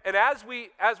 And as we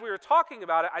were talking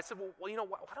about it, I said, well, you know,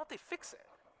 why don't they fix it?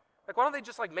 Like, why don't they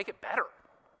just make it better?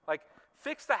 Like,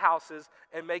 fix the houses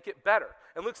and make it better.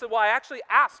 And Luke said, well, I actually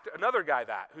asked another guy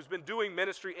that, who's been doing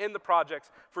ministry in the projects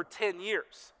for 10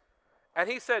 years. And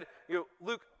he said,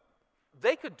 Luke,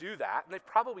 they could do that, and they've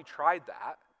probably tried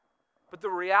that. But the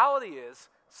reality is,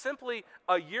 simply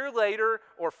a year later,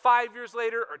 or 5 years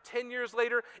later, or 10 years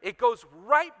later, it goes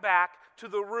right back to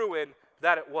the ruin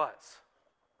that it was.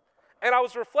 And I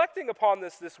was reflecting upon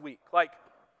this week. Like,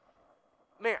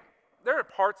 man, there are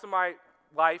parts of my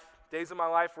life, days of my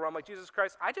life, where I'm like, Jesus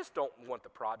Christ, I just don't want the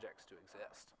projects to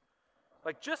exist.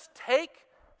 Like, just take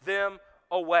them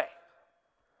away.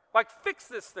 Like, fix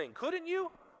this thing, couldn't you?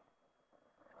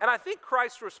 And I think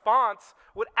Christ's response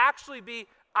would actually be,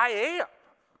 I am.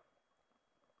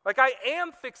 Like, I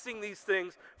am fixing these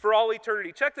things for all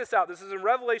eternity. Check this out. This is in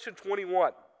Revelation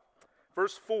 21,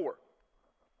 verse 4.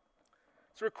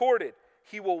 It's recorded,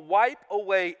 he will wipe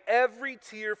away every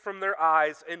tear from their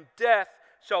eyes, and death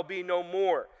shall be no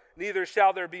more. Neither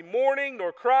shall there be mourning,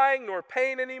 nor crying, nor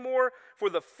pain anymore,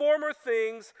 for the former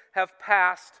things have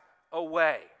passed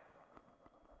away.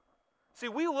 See,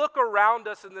 we look around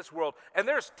us in this world, and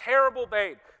there's terrible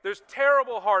pain. There's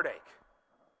terrible heartache.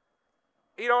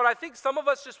 And I think some of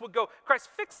us just would go, Christ,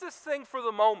 fix this thing for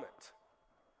the moment.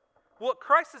 What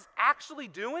Christ is actually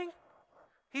doing,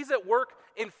 he's at work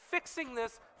in fixing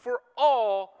this for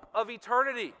all of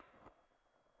eternity.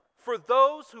 For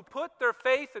those who put their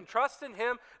faith and trust in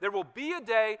him, there will be a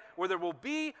day where there will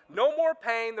be no more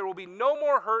pain, there will be no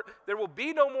more hurt, there will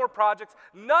be no more projects.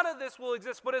 None of this will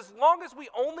exist. But as long as we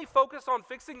only focus on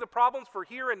fixing the problems for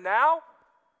here and now,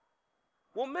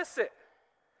 we'll miss it.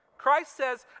 Christ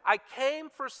says, I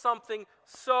came for something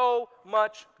so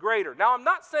much greater. Now, I'm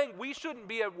not saying we shouldn't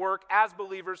be at work as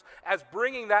believers as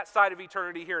bringing that side of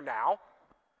eternity here now.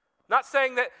 Not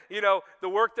saying that, the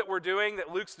work that we're doing,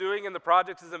 that Luke's doing in the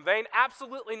projects is in vain.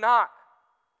 Absolutely not.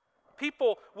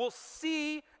 People will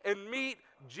see and meet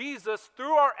Jesus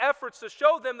through our efforts to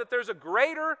show them that there's a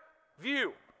greater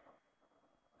view,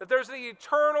 that there's an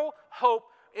eternal hope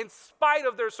in spite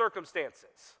of their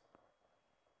circumstances.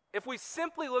 If we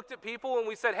simply looked at people and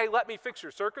we said, hey, let me fix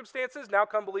your circumstances, now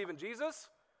come believe in Jesus,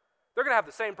 they're going to have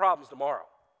the same problems tomorrow.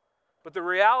 But the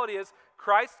reality is,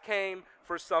 Christ came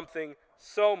for something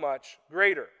so much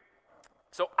greater.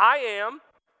 So I am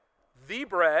the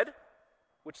bread,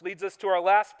 which leads us to our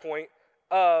last point,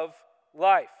 of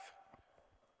life.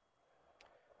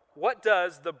 What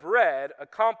does the bread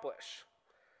accomplish?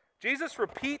 Jesus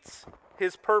repeats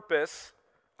his purpose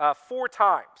 4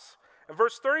 times. In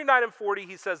verse 39 and 40,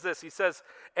 he says this. He says,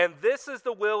 and this is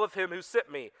the will of him who sent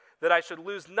me, that I should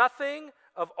lose nothing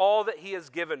of all that he has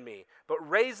given me, but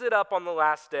raise it up on the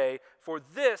last day. For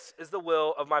this is the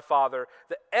will of my Father,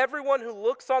 that everyone who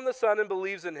looks on the Son and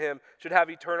believes in him should have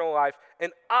eternal life,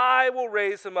 and I will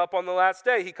raise him up on the last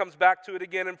day. He comes back to it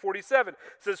again in 47. It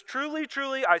says, truly,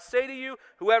 truly, I say to you,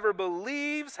 whoever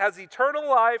believes has eternal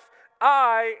life.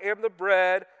 I am the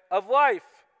bread of life.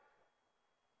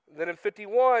 And then in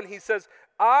 51, he says,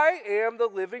 I am the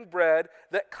living bread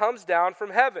that comes down from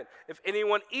heaven. If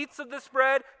anyone eats of this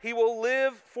bread, he will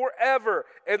live forever.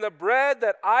 And the bread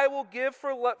that I will give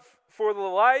for the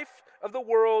life of the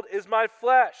world is my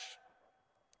flesh.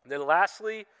 And then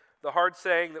lastly, the hard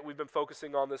saying that we've been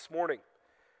focusing on this morning.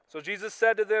 So Jesus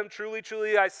said to them, truly,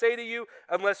 truly, I say to you,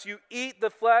 unless you eat the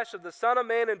flesh of the Son of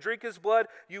Man and drink his blood,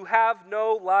 you have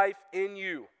no life in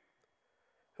you.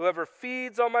 Whoever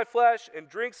feeds on my flesh and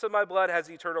drinks of my blood has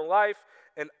eternal life,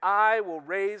 and I will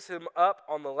raise him up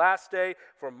on the last day.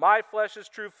 For my flesh is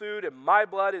true food, and my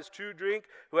blood is true drink.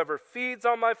 Whoever feeds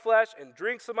on my flesh and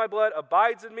drinks of my blood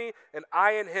abides in me, and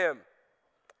I in him.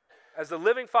 As the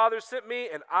living Father sent me,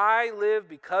 and I live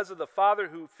because of the Father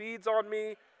who feeds on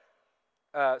me.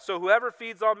 So whoever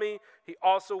feeds on me, he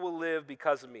also will live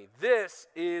because of me. This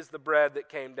is the bread that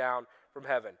came down from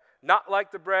heaven. Not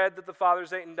like the bread that the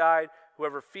fathers ate and died.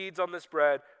 Whoever feeds on this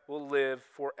bread will live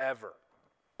forever.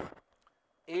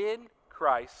 In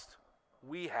Christ,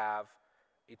 we have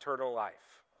eternal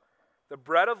life. The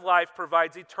bread of life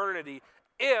provides eternity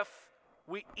if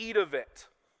we eat of it.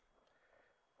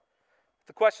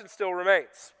 The question still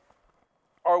remains,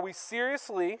 are we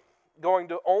seriously going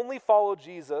to only follow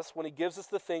Jesus when he gives us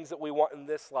the things that we want in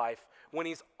this life, when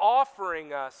he's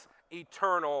offering us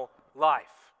eternal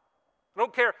life? I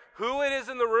don't care who it is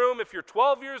in the room, if you're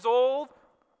 12 years old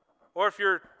or if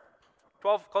you're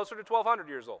closer to 1,200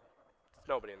 years old. There's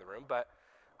nobody in the room, but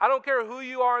I don't care who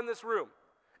you are in this room.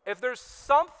 If there's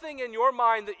something in your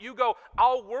mind that you go,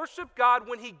 I'll worship God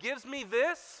when he gives me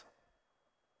this,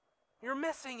 you're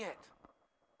missing it.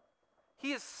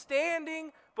 He is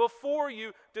standing before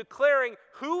you, declaring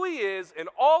who he is in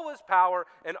all his power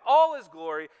and all his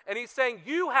glory, and he's saying,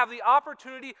 you have the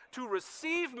opportunity to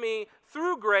receive me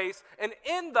through grace, and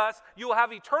in thus you will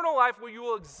have eternal life where you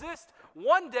will exist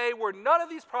one day where none of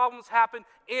these problems happen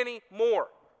anymore.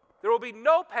 There will be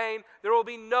no pain, there will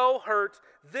be no hurt.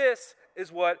 This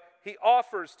is what he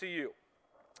offers to you.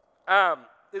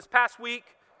 This past week,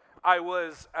 I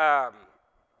was on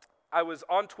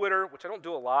Twitter, which I don't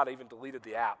do a lot, I even deleted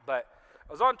the app, but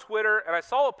I was on Twitter and I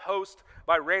saw a post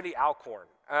by Randy Alcorn.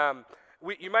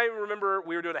 You may remember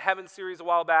we were doing a Heaven series a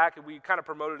while back, and we kind of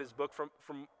promoted his book from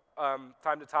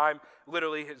time to time,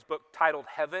 literally his book titled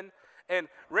Heaven. And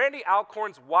Randy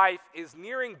Alcorn's wife is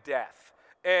nearing death.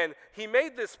 And he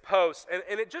made this post,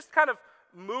 and it just kind of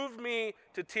moved me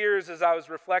to tears as I was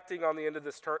reflecting on the end of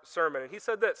this sermon. And he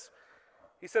said this.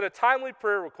 He said, a timely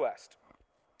prayer request.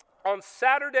 On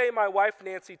Saturday, my wife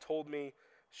Nancy told me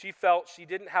she felt she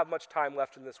didn't have much time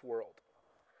left in this world.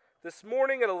 This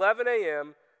morning at 11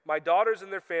 a.m., my daughters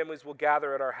and their families will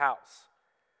gather at our house.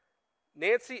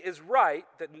 If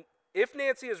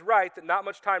Nancy is right that not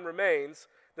much time remains,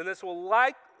 then this will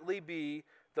likely be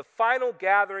the final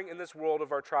gathering in this world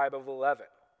of our tribe of 11.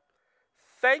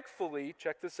 Thankfully,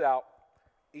 check this out,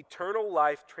 eternal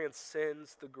life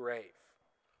transcends the grave.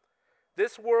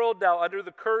 This world now under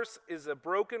the curse is a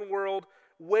broken world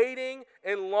waiting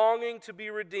and longing to be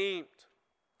redeemed.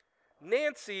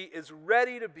 Nancy is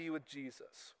ready to be with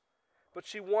Jesus, but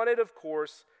she wanted, of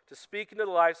course, to speak into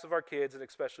the lives of our kids and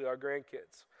especially our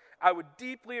grandkids. I would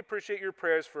deeply appreciate your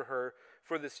prayers for her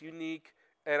for this unique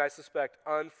and I suspect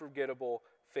unforgettable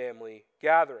family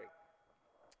gathering.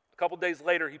 A couple days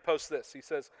later, he posts this. He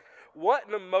says, what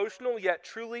an emotional yet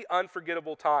truly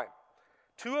unforgettable time.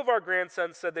 2 of our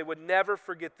grandsons said they would never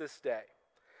forget this day,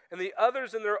 and the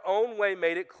others in their own way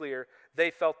made it clear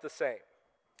they felt the same.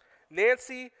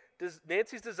 Nancy's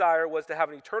desire was to have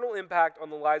an eternal impact on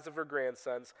the lives of her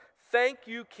grandsons. Thank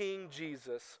you, King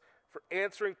Jesus, for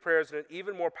answering prayers in an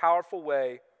even more powerful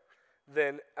way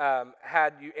than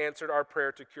had you answered our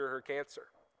prayer to cure her cancer.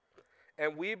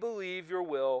 And we believe your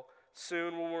will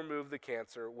soon will remove the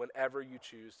cancer whenever you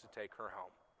choose to take her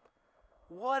home.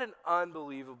 What an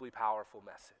unbelievably powerful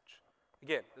message.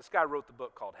 Again, this guy wrote the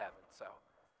book called Heaven, so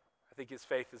I think his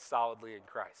faith is solidly in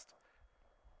Christ.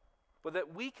 But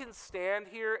that we can stand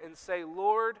here and say,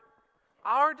 Lord,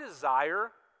 our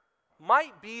desire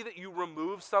might be that you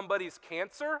remove somebody's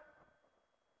cancer,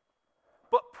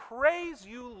 but praise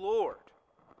you, Lord,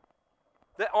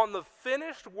 that on the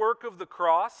finished work of the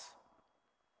cross,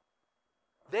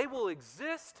 they will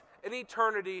exist in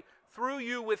eternity through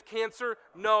you with cancer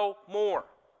no more.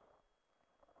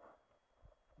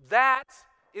 That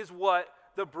is what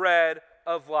the bread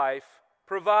of life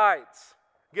provides.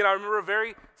 Again, I remember a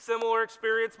very similar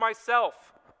experience myself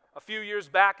a few years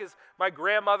back as my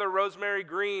grandmother, Rosemary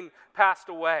Green, passed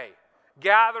away,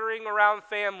 gathering around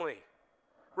family,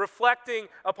 reflecting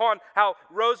upon how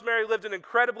Rosemary lived an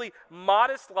incredibly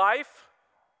modest life,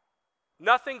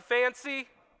 nothing fancy,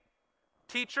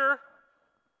 teacher,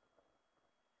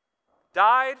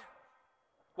 died.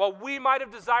 While we might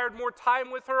have desired more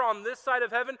time with her on this side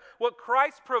of heaven, what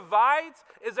Christ provides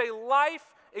is a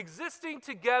life existing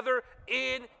together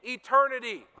in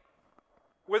eternity,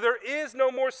 where there is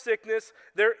no more sickness,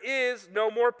 there is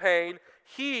no more pain.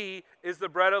 He is the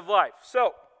bread of life.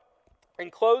 So,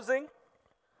 in closing,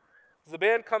 as the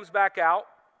band comes back out,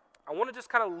 I want to just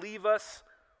kind of leave us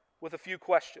with a few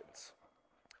questions.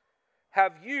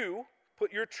 Have you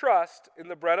put your trust in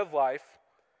the bread of life,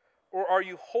 or are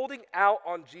you holding out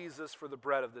on Jesus for the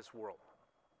bread of this world?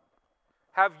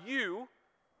 Have you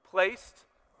placed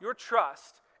your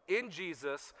trust in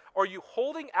Jesus, or are you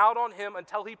holding out on him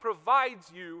until he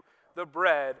provides you the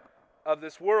bread of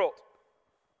this world?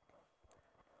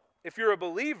 If you're a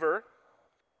believer,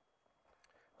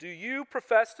 do you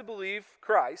profess to believe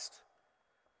Christ,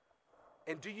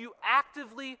 and do you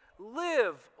actively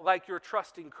live like you're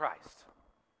trusting Christ?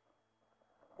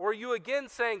 Or are you again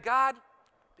saying, God,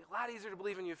 it'd be a lot easier to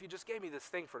believe in you if you just gave me this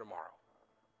thing for tomorrow.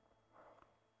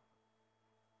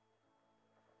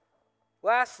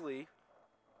 Lastly,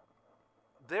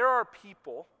 there are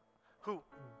people who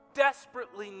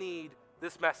desperately need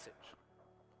this message.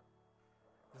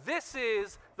 This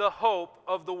is the hope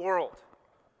of the world.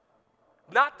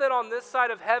 Not that on this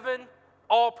side of heaven,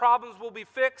 all problems will be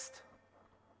fixed,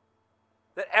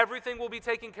 that everything will be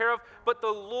taken care of, but the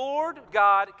Lord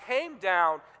God came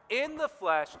down in the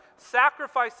flesh,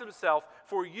 sacrificed himself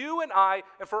for you and I,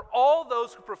 and for all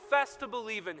those who profess to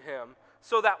believe in him,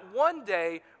 so that one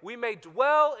day we may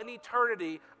dwell in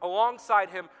eternity alongside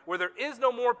him, where there is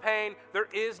no more pain, there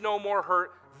is no more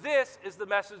hurt. This is the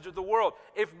message of the world.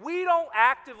 If we don't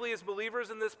actively, as believers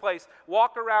in this place,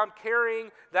 walk around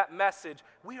carrying that message,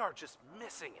 we are just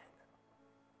missing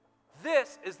it.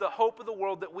 This is the hope of the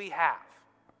world that we have.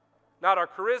 Not our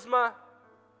charisma,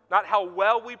 not how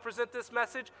well we present this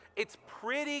message. It's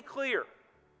pretty clear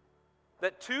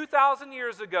that 2,000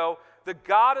 years ago, the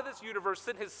God of this universe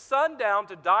sent his Son down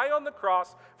to die on the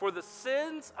cross for the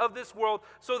sins of this world,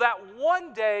 so that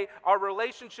one day our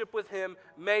relationship with him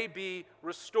may be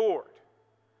restored.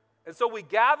 And so we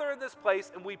gather in this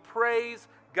place and we praise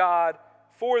God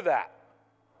for that.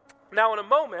 Now in a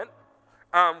moment,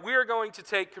 we are going to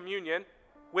take communion,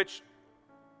 which,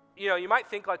 you know, you might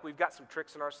think like we've got some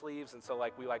tricks in our sleeves, and so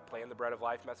like we like plan the bread of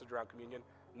life message around communion.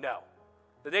 No,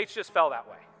 the dates just fell that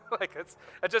way. Like that's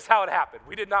just how it happened.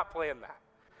 We did not plan that.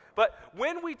 But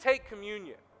when we take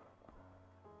communion,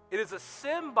 it is a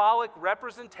symbolic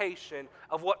representation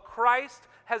of what Christ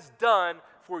has done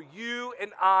for you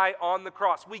and I on the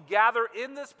cross. We gather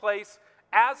in this place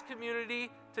as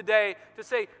community today to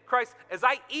say, Christ, as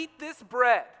I eat this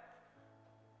bread,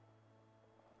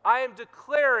 I am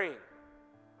declaring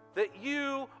that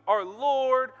you are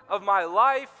Lord of my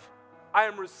life. I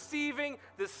am receiving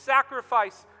this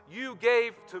sacrifice you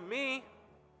gave to me.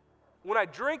 When I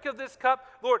drink of this cup,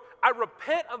 Lord, I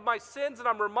repent of my sins, and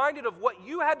I'm reminded of what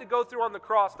you had to go through on the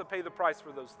cross to pay the price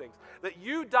for those things. That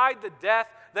you died the death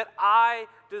that I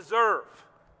deserve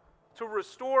to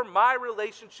restore my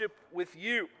relationship with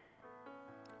you.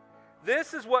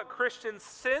 This is what Christians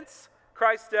since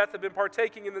Christ's death have been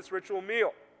partaking in this ritual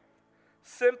meal.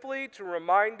 Simply to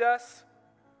remind us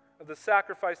of the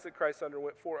sacrifice that Christ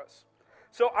underwent for us.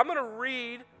 So I'm going to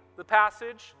read the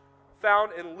passage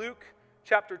found in Luke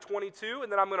chapter 22,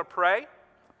 and then I'm going to pray.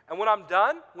 And when I'm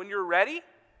done, when you're ready,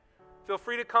 feel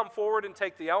free to come forward and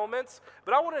take the elements.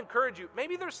 But I want to encourage you,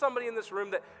 maybe there's somebody in this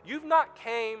room that you've not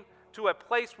came to a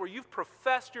place where you've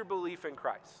professed your belief in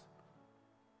Christ.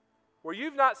 Where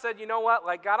you've not said, you know what,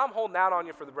 like God, I'm holding out on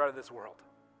you for the bread of this world.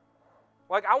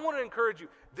 Like I want to encourage you,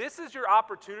 this is your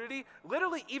opportunity,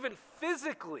 literally even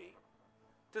physically,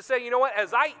 to say, you know what,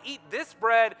 as I eat this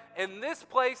bread in this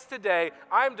place today,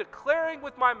 I'm declaring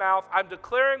with my mouth, I'm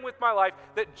declaring with my life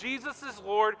that Jesus is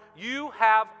Lord. You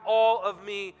have all of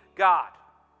me, God.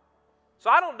 So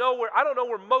I don't know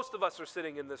where most of us are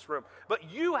sitting in this room,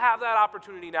 but you have that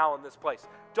opportunity now in this place.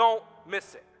 Don't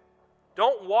miss it.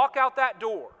 Don't walk out that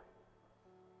door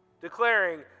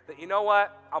declaring that, you know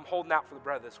what, I'm holding out for the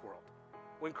bread of this world.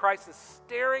 When Christ is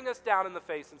staring us down in the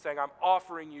face and saying, I'm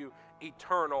offering you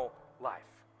eternal life.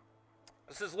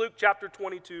 This is Luke chapter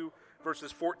 22,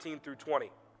 verses 14 through 20.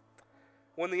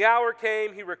 When the hour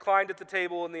came, he reclined at the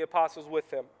table and the apostles with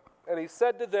him. And he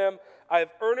said to them, I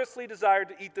have earnestly desired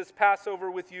to eat this Passover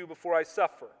with you before I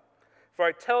suffer. For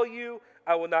I tell you,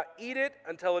 I will not eat it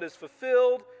until it is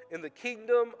fulfilled in the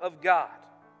kingdom of God.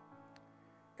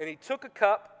 And he took a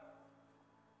cup,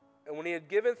 and when he had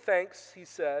given thanks, he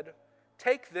said,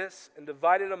 take this and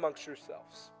divide it amongst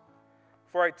yourselves.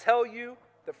 For I tell you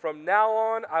that from now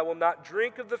on I will not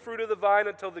drink of the fruit of the vine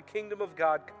until the kingdom of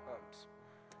God comes.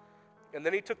 And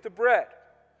then he took the bread,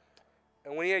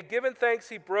 and when he had given thanks,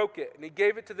 he broke it, and he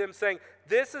gave it to them, saying,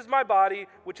 this is my body,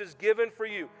 which is given for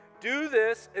you. Do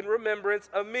this in remembrance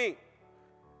of me.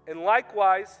 And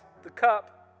likewise the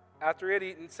cup, after he had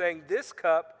eaten, saying, this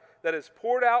cup that is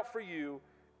poured out for you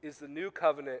is the new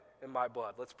covenant in my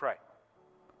blood. Let's pray.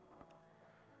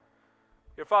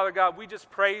 Dear Father God, we just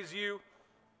praise you.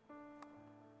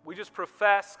 We just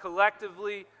profess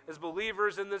collectively as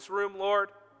believers in this room, Lord,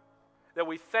 that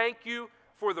we thank you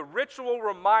for the ritual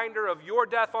reminder of your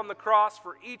death on the cross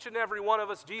for each and every one of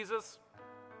us, Jesus.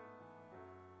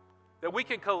 That we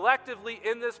can collectively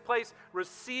in this place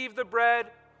receive the bread,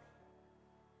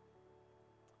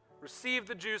 receive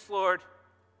the juice, Lord,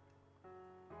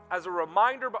 as a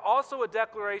reminder, but also a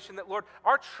declaration that, Lord,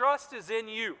 our trust is in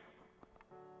you.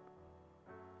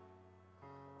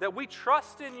 That we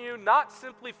trust in you not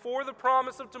simply for the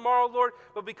promise of tomorrow, Lord,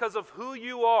 but because of who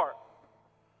you are.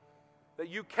 That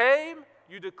you came,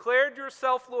 you declared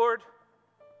yourself, Lord,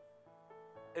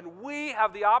 and we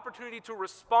have the opportunity to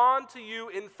respond to you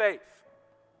in faith.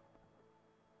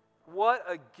 What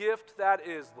a gift that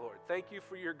is, Lord. Thank you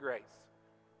for your grace.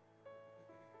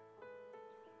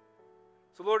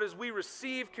 So, Lord, as we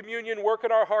receive communion, work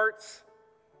in our hearts,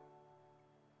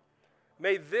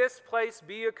 may this place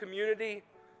be a community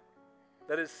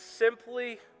that is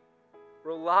simply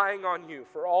relying on you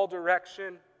for all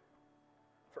direction,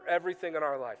 for everything in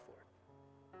our life,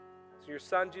 Lord. So in your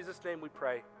Son, Jesus' name we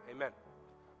pray. Amen.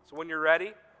 So when you're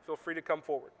ready, feel free to come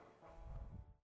forward.